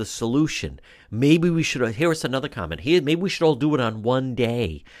 this is the solution. Maybe we should, here's another comment. Here, maybe we should all do it on one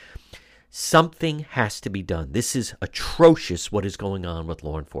day. Something has to be done. This is atrocious, what is going on with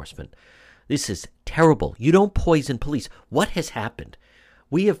law enforcement. This is terrible. You don't poison police. What has happened?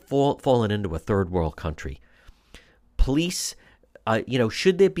 We have fallen into a third world country. Police,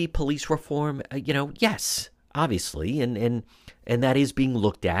 should there be police reform? Yes. obviously, and that is being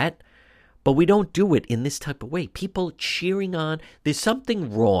looked at. But we don't do it in this type of way. People cheering on. There's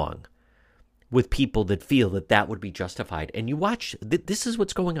something wrong with people that feel that that would be justified. And you watch, this is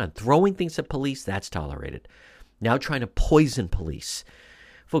what's going on. Throwing things at police, that's tolerated. Now trying to poison police.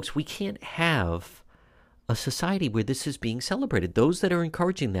 Folks, we can't have a society where this is being celebrated. Those that are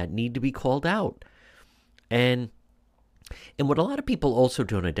encouraging that need to be called out. And what a lot of people also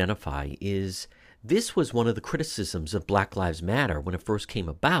don't identify is this was one of the criticisms of Black Lives Matter when it first came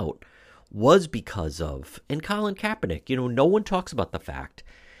about, was because of, and Colin Kaepernick, no one talks about the fact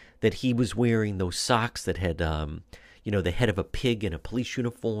that he was wearing those socks that had, the head of a pig in a police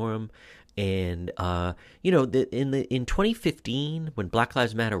uniform. And, in 2015, when Black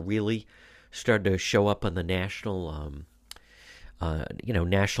Lives Matter really started to show up on the national,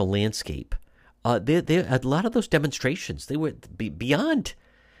 national landscape, a lot of those demonstrations, they were beyond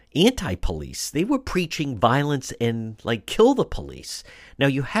anti-police. They were preaching violence and kill the police. Now,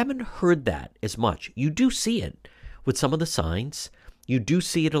 you haven't heard that as much. You do see it with some of the signs. You do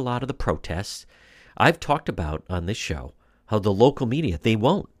see it a lot of the protests. I've talked about on this show how the local media, they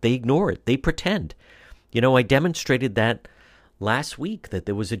ignore it. They pretend. I demonstrated that last week, that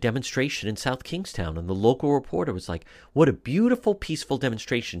there was a demonstration in South Kingstown, and the local reporter was like, what a beautiful, peaceful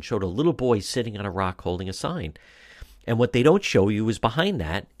demonstration, showed a little boy sitting on a rock holding a sign. And what they don't show you is behind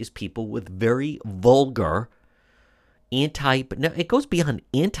that is people with very vulgar now it goes beyond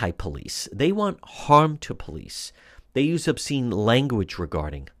anti-police. They want harm to police. They use obscene language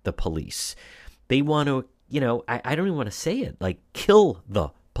regarding the police. They want to, I don't even want to say it, kill the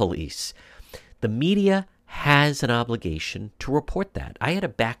police. The media has an obligation to report that. I had a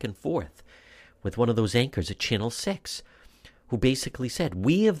back and forth with one of those anchors at Channel 6 who basically said,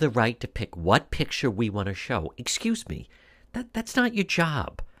 we have the right to pick what picture we want to show. Excuse me, that's not your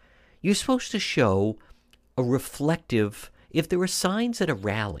job. You're supposed to show a reflective, if there are signs at a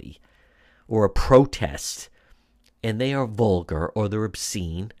rally or a protest and they are vulgar or they're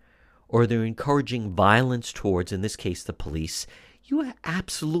obscene or they're encouraging violence towards, in this case, the police, you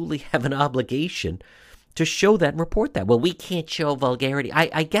absolutely have an obligation to show that and report that. Well, we can't show vulgarity.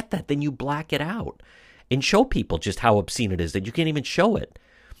 I get that. Then you black it out and show people just how obscene it is that you can't even show it.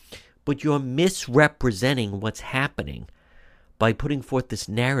 But you're misrepresenting what's happening by putting forth this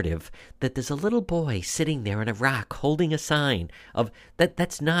narrative that there's a little boy sitting there on a rock holding a sign of that.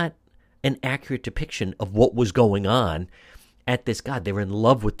 That's not an accurate depiction of what was going on at this. God, they were in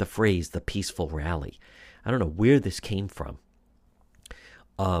love with the phrase, the peaceful rally. I don't know where this came from.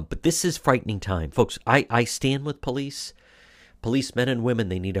 But this is frightening time. Folks, I stand with police. Policemen and women,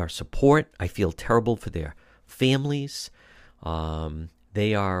 they need our support. I feel terrible for their families.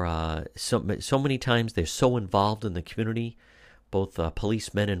 They are, so many times, they're so involved in the community. Both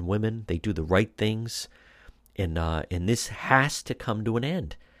policemen and women, they do the right things. And this has to come to an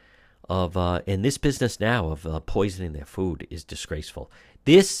end. In this business now of poisoning their food is disgraceful.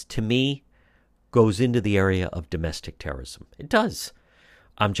 This, to me, goes into the area of domestic terrorism. It does.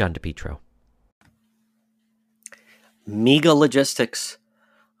 I'm John DePietro. Mega Logistics.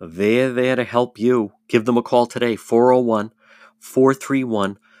 They're there to help you. Give them a call today,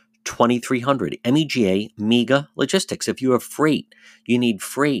 401-431-2300. MEGA, Mega Logistics. If you have freight, you need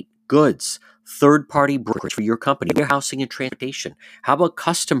freight, goods, third-party brokerage for your company, warehousing and transportation. How about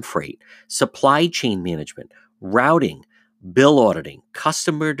custom freight, supply chain management, routing, bill auditing,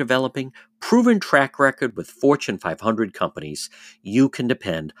 customer developing, proven track record with Fortune 500 companies? You can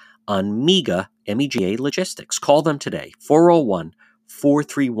depend on MEGA, MEGA Logistics. Call them today,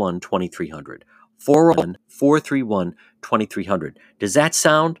 401-431-2300. 401-431-2300. Does that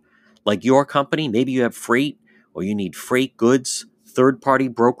sound like your company? Maybe you have freight, or you need freight, goods, third-party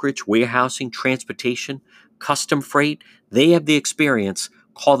brokerage, warehousing, transportation, custom freight. They have the experience.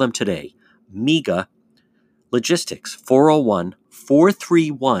 Call them today. MEGA Logistics,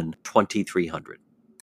 401-431-2300.